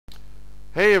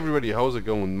Hey everybody, how's it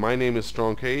going? My name is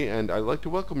Strong K, and I'd like to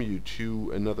welcome you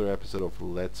to another episode of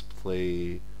Let's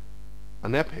Play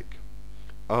Unepic.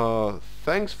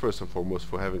 Thanks first and foremost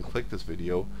for having clicked this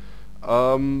video.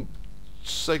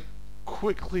 Just like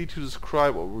quickly to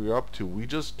describe what we're up to, we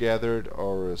just gathered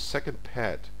our second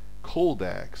pet,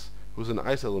 Coldax, who's an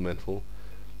ice elemental,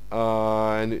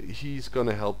 and he's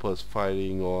gonna help us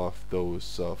fighting off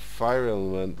those fire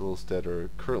elementals that are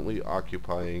currently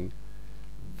occupying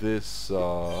this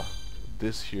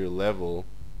here level,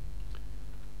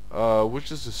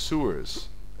 which is the sewers,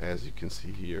 as you can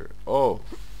see here. Oh,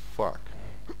 fuck.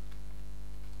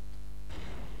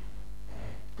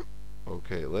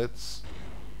 Okay, let's...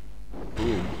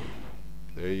 Boom.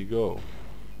 There you go.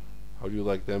 How do you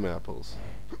like them apples?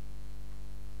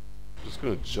 Just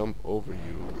gonna jump over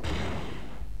you.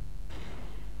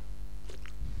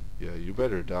 Yeah, you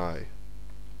better die.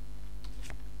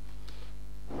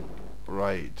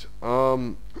 Right.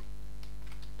 And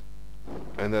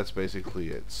that's basically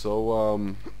it.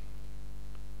 So,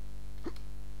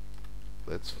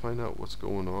 let's find out what's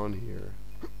going on here.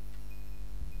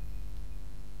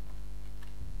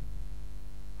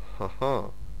 Haha.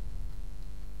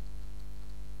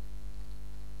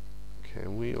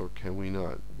 Can we or can we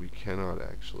not? We cannot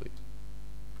actually.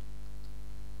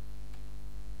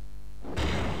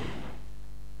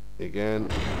 Again.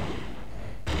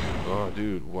 Oh,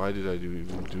 dude, why did I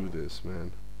even do this,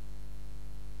 man?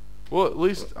 Well, at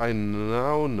least I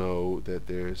now know that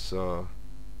there's,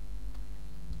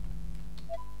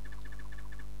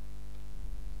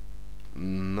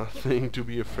 nothing to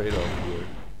be afraid of here.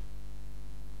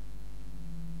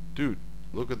 Dude,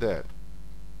 look at that.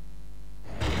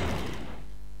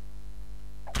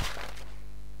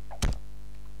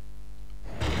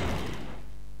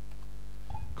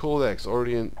 Coldax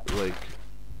already in, like...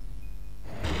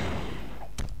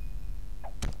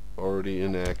 already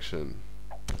in action.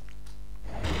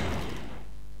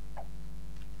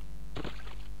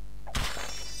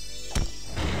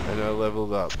 And I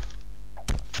leveled up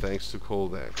thanks to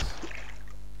Coldax.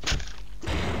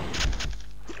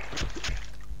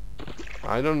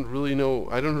 I don't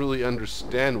really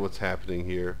understand what's happening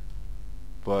here,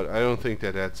 but I don't think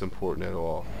that that's important at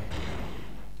all.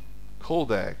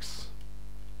 Coldax.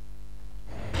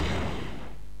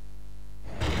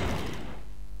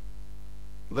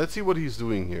 Let's see what he's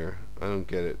doing here. I don't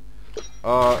get it.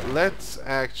 Let's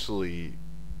actually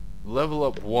level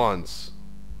up once,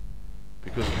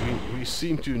 because we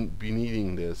seem to be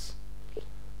needing this.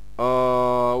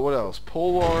 What else?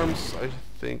 Pole arms, I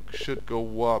think, should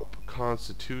go up.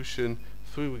 Constitution.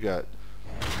 3 we got.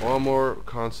 Armor,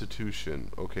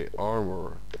 Constitution. Okay,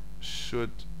 armor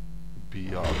should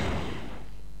be up.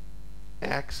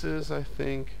 Axes, I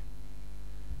think.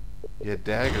 Yeah,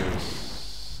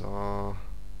 daggers.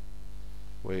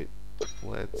 Wait,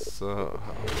 let's level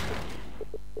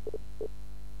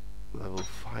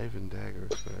 5 in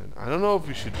daggers, man. I don't know if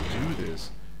we should do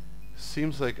this.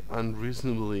 Seems like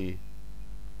unreasonably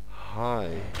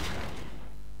high.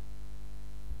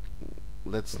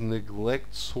 Let's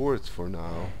neglect swords for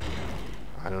now.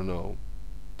 I don't know.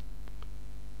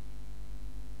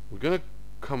 We're gonna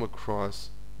come across...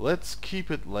 Let's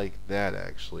keep it like that,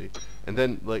 actually. And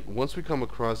then, like, once we come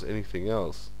across anything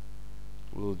else,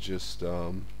 we'll just,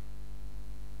 I'm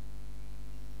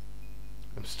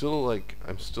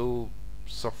still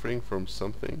suffering from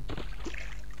something.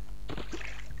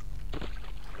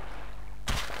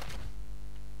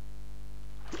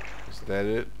 Is that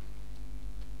it?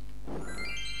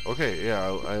 Okay, yeah,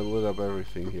 I lit up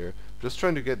everything here. Just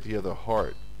trying to get the other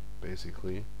heart,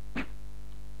 basically.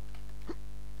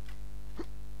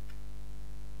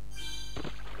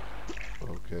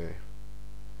 Okay.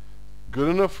 Good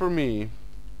enough for me.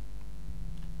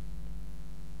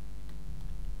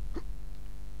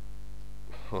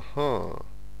 Haha.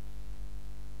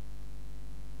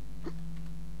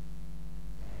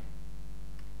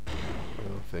 I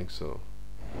don't think so.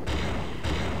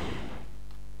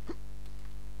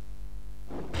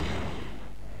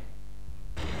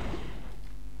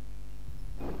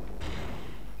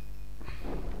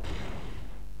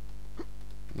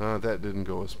 No, that didn't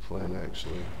go as planned,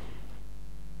 actually.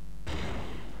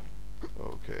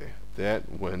 Okay, that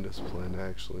went as planned,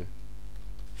 actually.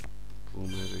 Blue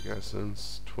magic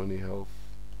essence, 20 health.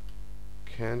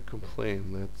 Can't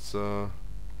complain. Let's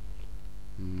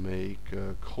make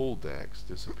Coldax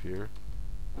disappear.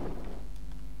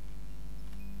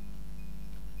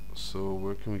 So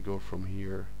where can we go from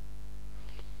here?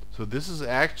 So this is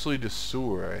actually the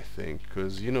sewer, I think,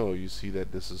 because you know, you see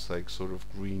that this is like sort of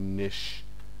greenish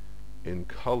in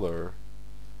color.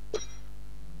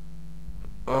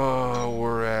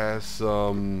 Whereas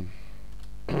the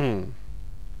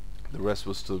rest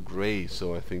was still gray,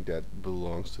 so I think that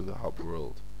belongs to the hub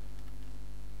world,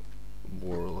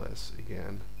 more or less,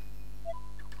 again.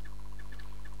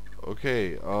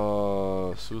 Okay,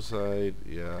 suicide,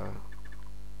 yeah.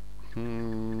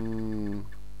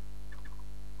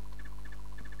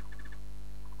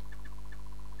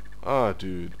 Ah,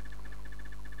 dude.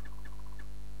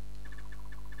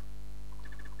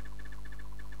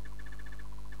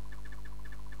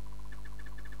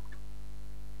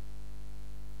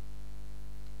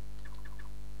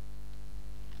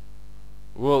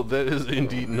 Well, that is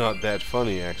indeed not that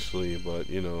funny, actually, but,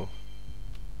 you know.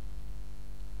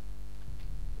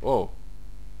 Oh.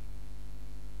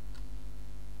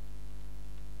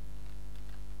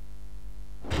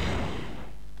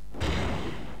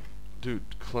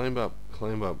 Dude, climb up,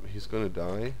 climb up. He's gonna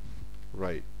die.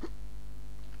 Right.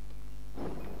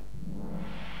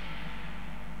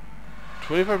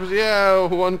 25%, yeah,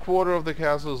 1/4 of the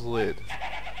castle's lit.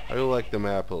 I like them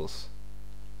apples.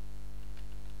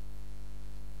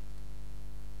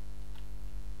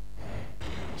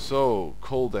 So,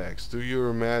 Cold Axe, do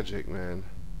your magic, man.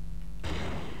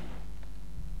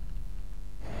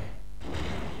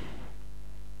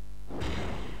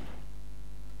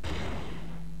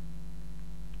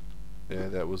 Yeah,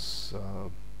 that was a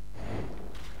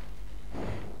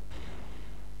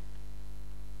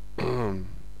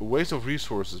waste of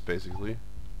resources, basically.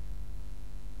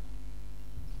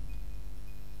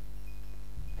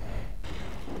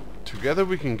 Together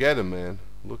we can get him, man.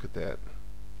 Look at that.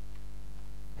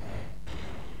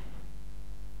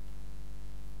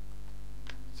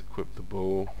 Let's equip the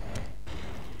bow.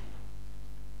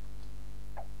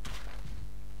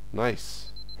 Nice.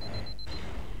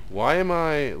 Why am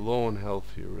I low on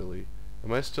health here, really?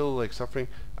 Am I still, like, suffering?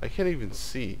 I can't even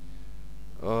see.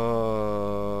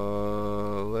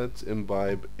 Let's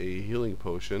imbibe a healing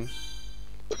potion.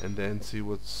 And then see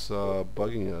what's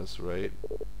bugging us, right?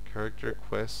 Character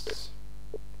quests.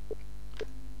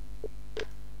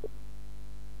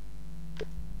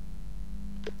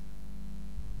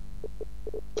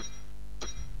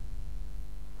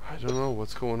 I don't know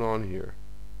what's going on here.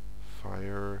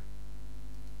 Fire.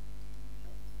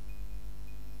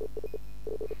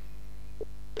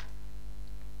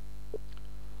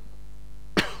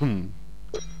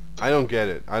 I don't get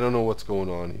it. I don't know what's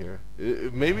going on here.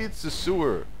 Maybe it's the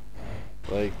sewer.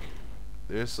 Like,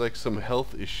 there's like some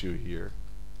health issue here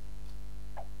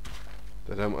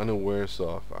that I'm unaware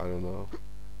of. I don't know.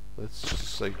 Let's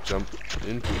just like jump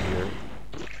into here.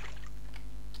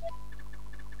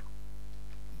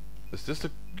 Is this the...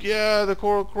 Yeah, the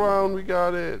coral crown. We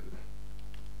got it.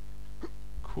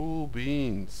 Cool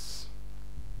beans.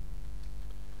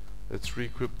 Let's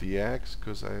re-equip the axe,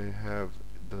 because I have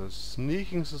the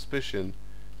sneaking suspicion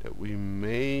that we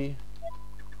may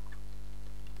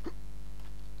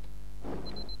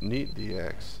need the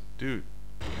axe. Dude.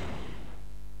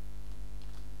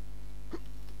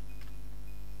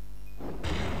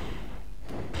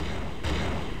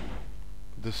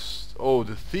 This... Oh,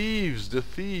 the thieves! The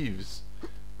thieves!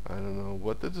 I don't know.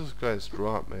 What did this guy's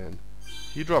drop, man?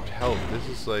 He dropped health. This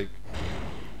is like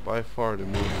by far the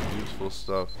most useful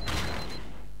stuff.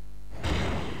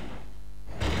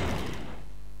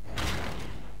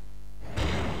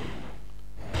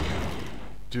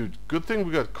 Dude, good thing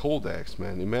we got Cold Axe,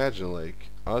 man. Imagine, like,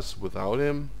 us without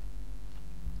him.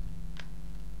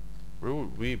 Where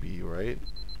would we be, right?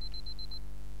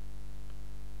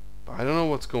 But I don't know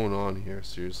what's going on here,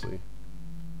 seriously.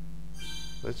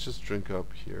 Let's just drink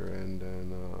up here and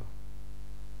then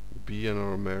be on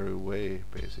our merry way,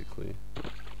 basically.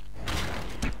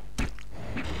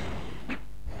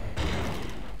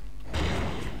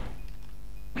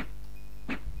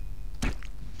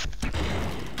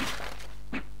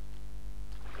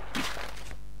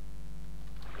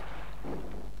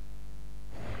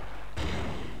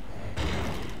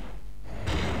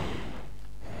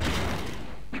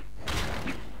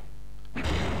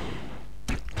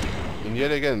 And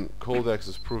yet again, Cold Axe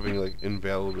is proving like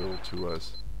invaluable to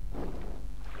us.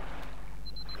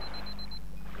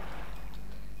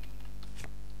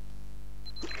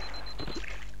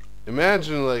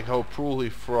 Imagine like how poorly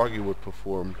Froggy would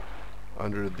perform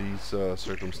under these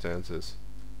circumstances.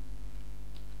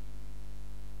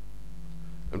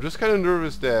 I'm just kind of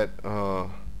nervous that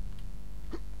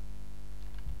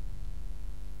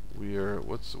we are...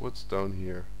 What's down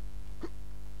here?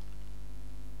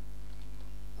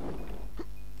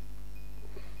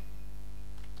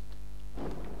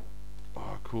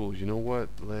 Oh, cool. You know what?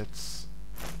 Let's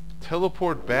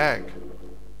teleport back,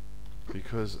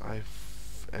 because I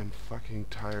am fucking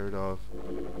tired of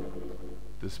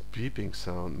This beeping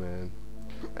sound, man.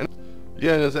 And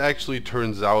yeah, and as it actually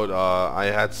turns out, I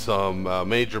had some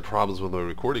major problems with my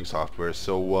recording software,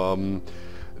 so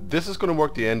this is going to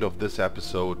mark the end of this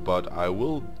episode, but I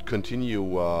will continue,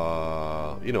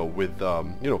 you know, with,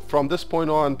 you know, from this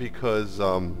point on, because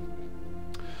I'm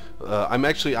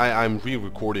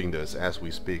re-recording this as we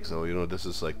speak, so, you know, this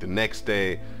is like the next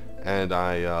day, and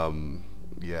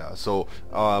yeah, so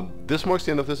this marks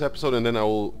the end of this episode, and then I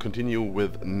will continue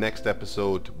with next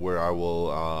episode, where I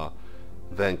will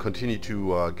then continue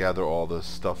to gather all the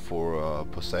stuff for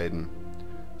Poseidon.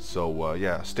 So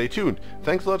yeah, stay tuned.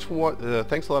 Thanks a lot for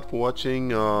watching.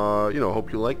 You know,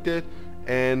 hope you liked it,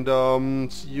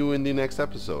 and see you in the next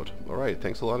episode. All right,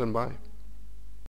 thanks a lot, and bye.